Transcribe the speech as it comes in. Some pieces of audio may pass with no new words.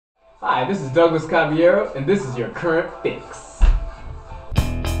Hi, this is Douglas Caballero, and this is your current fix.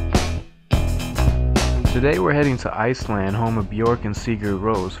 Today we're heading to Iceland, home of Bjork and Sigurd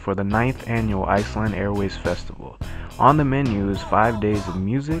Rós, for the 9th annual Iceland Airwaves Festival. On the menu is 5 days of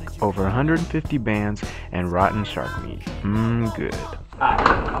music, over 150 bands, and rotten shark meat. Good. Hi,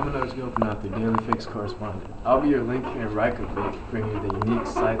 I'm Manoj out, your daily fix correspondent. I'll be your link here in Reykjavik, bringing you the unique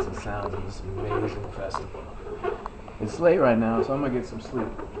sights and sounds of this amazing festival. It's late right now, so I'm gonna get some sleep.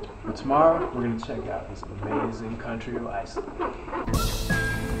 But tomorrow, we're gonna check out this amazing country of Iceland.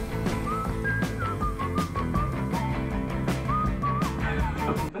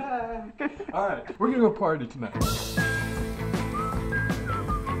 I'm back! Alright, we're gonna go party tonight.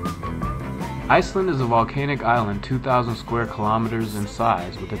 Iceland is a volcanic island 2,000 square kilometers in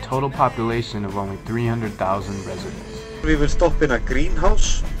size with a total population of only 300,000 residents. We will stop in a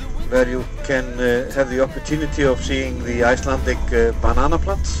greenhouse where you can have the opportunity of seeing the Icelandic banana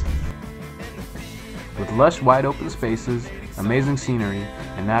plants. With lush wide open spaces, amazing scenery,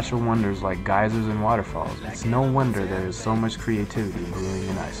 and natural wonders like geysers and waterfalls, it's no wonder there is so much creativity brewing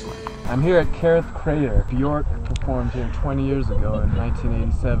in Iceland. I'm here at Careth Crater. Bjork performed here 20 years ago in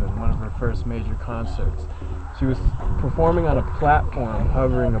 1987, one of her first major concerts. She was performing on a platform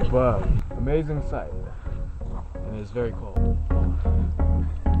hovering above. Amazing sight. And it's very cold.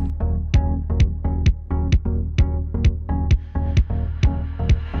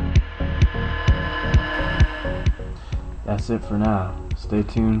 That's it for now. Stay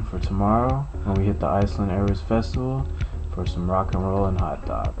tuned for tomorrow when we hit the Iceland Airwaves Festival for some rock and roll and hot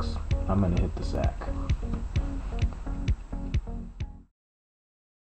dogs. I'm gonna hit the sack.